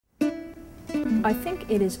I think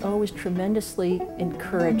it is always tremendously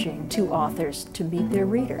encouraging to authors to meet their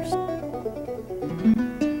readers.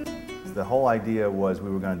 The whole idea was we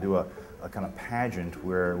were going to do a kind of pageant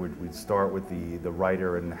where we'd start with the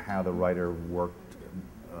writer and how the writer wrote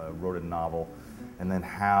a novel, and then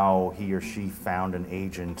how he or she found an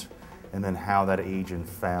agent, and then how that agent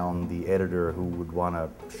found the editor who would want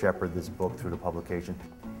to shepherd this book through the publication.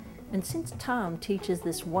 And since Tom teaches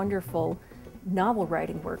this wonderful novel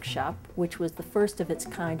writing workshop, which was the first of its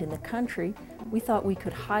kind in the country, we thought we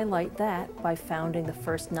could highlight that by founding the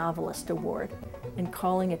first Novelist Award and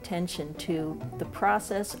calling attention to the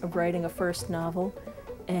process of writing a first novel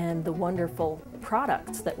and the wonderful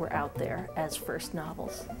products that were out there as first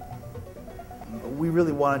novels. We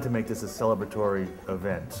really wanted to make this a celebratory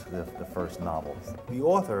event, the first novel. The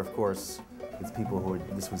author, of course, it's people who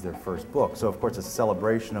this was their first book, so of course a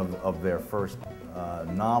celebration of their first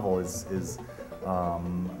novel is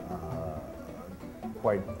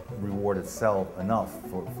quite reward itself enough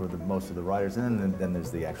for most of the writers. And then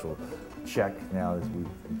there's the actual check now as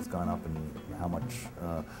it's gone up and how much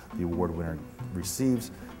the award winner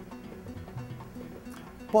receives.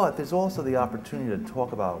 But there's also the opportunity to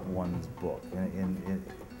talk about one's book to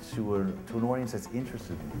an audience that's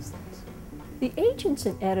interested in these things. The agents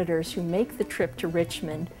and editors who make the trip to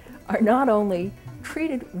Richmond are not only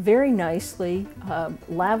treated very nicely,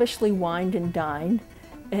 lavishly wined and dined,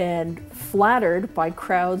 and flattered by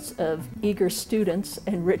crowds of eager students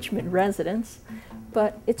and Richmond residents,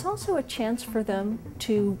 but it's also a chance for them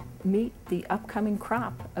to meet the upcoming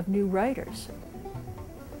crop of new writers.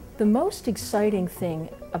 The most exciting thing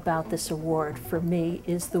about this award for me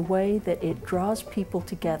is the way that it draws people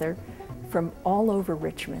together from all over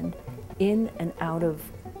Richmond, in and out of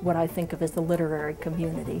what I think of as the literary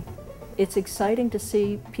community. It's exciting to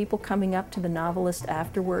see people coming up to the novelist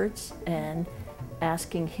afterwards and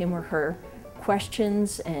asking him or her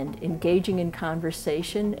questions and engaging in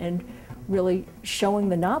conversation and really showing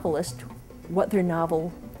the novelist what their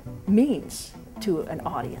novel means to an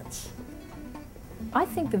audience. I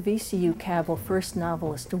think the VCU Cabell First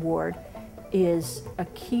Novelist Award is a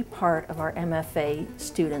key part of our MFA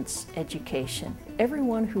students' education.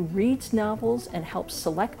 Everyone who reads novels and helps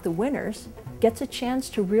select the winners gets a chance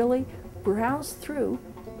to really browse through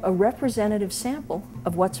a representative sample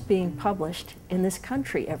of what's being published in this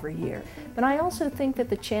country every year. But I also think that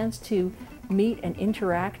the chance to meet and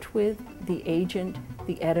interact with the agent,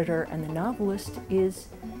 the editor, and the novelist is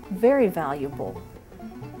very valuable.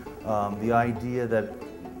 The idea that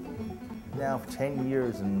now for 10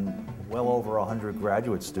 years and well over 100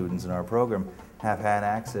 graduate students in our program have had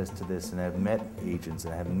access to this and have met agents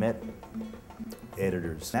and have met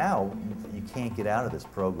editors. Now you can't get out of this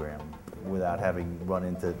program without having run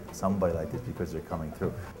into somebody like this because they're coming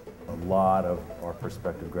through. A lot of our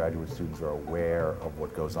prospective graduate students are aware of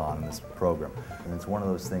what goes on in this program. And it's one of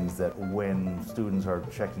those things that when students are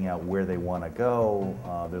checking out where they want to go,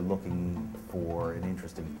 they're looking for an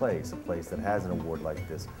interesting place, a place that has an award like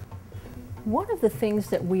this. One of the things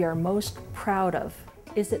that we are most proud of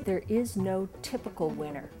is that there is no typical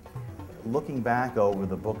winner. Looking back over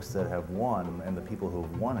the books that have won and the people who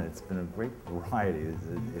have won it, it's been a great variety.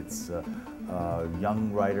 It's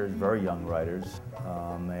young writers, very young writers,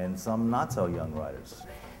 and some not so young writers.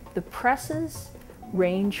 The presses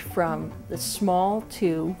range from the small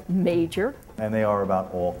to major. And they are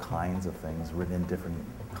about all kinds of things, written in different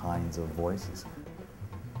kinds of voices.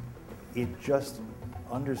 It just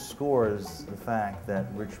underscores the fact that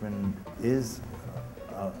Richmond is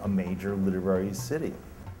a major literary city.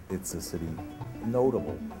 It's a city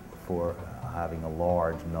notable for having a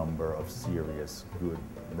large number of serious, good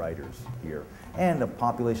writers here, and a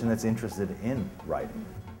population that's interested in writing.